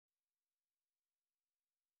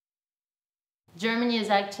Germany is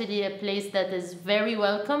actually a place that is very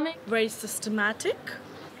welcoming. Very systematic,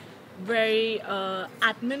 very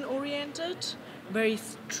admin-oriented, very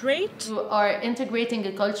straight. You are integrating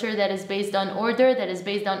a culture that is based on order, that is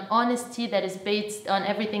based on honesty, that is based on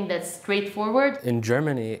everything that's straightforward. In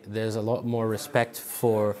Germany, there's a lot more respect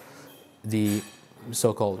for the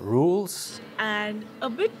so-called rules. And a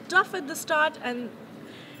bit tough at the start, and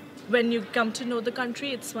when you come to know the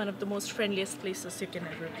country, it's one of the most friendliest places you can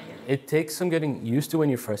ever be. It takes some getting used to when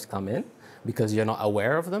you first come in, because you're not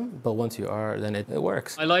aware of them, but once you are, then it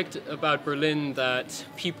works. I liked about Berlin that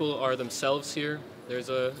people are themselves here. There's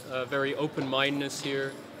a very open-mindedness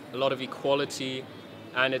here, a lot of equality,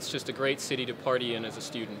 and it's just a great city to party in as a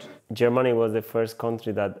student. Germany was the first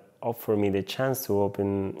country that offered me the chance to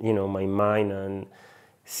open, my mind and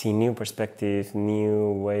see new perspectives,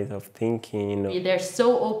 new ways of thinking. They're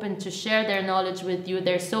so open to share their knowledge with you.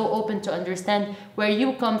 They're so open to understand where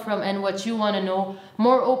you come from and what you want to know.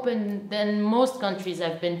 More open than most countries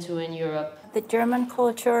I've been to in Europe. The German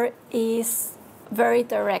culture is very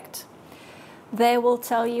direct. They will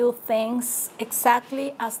tell you things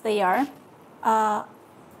exactly as they are,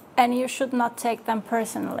 and you should not take them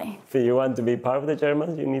personally. If you want to be part of the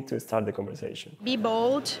Germans, you need to start the conversation. Be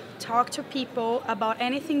bold, talk to people about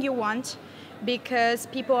anything you want, because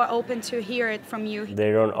people are open to hear it from you.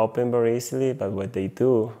 They don't open very easily, but what they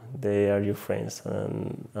do, they are your friends,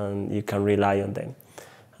 and you can rely on them.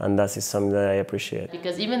 And that is something that I appreciate.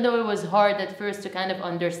 Because even though it was hard at first to kind of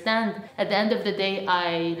understand, at the end of the day,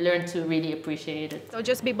 I learned to really appreciate it. So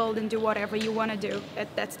just be bold and do whatever you want to do.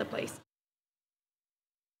 That's the place.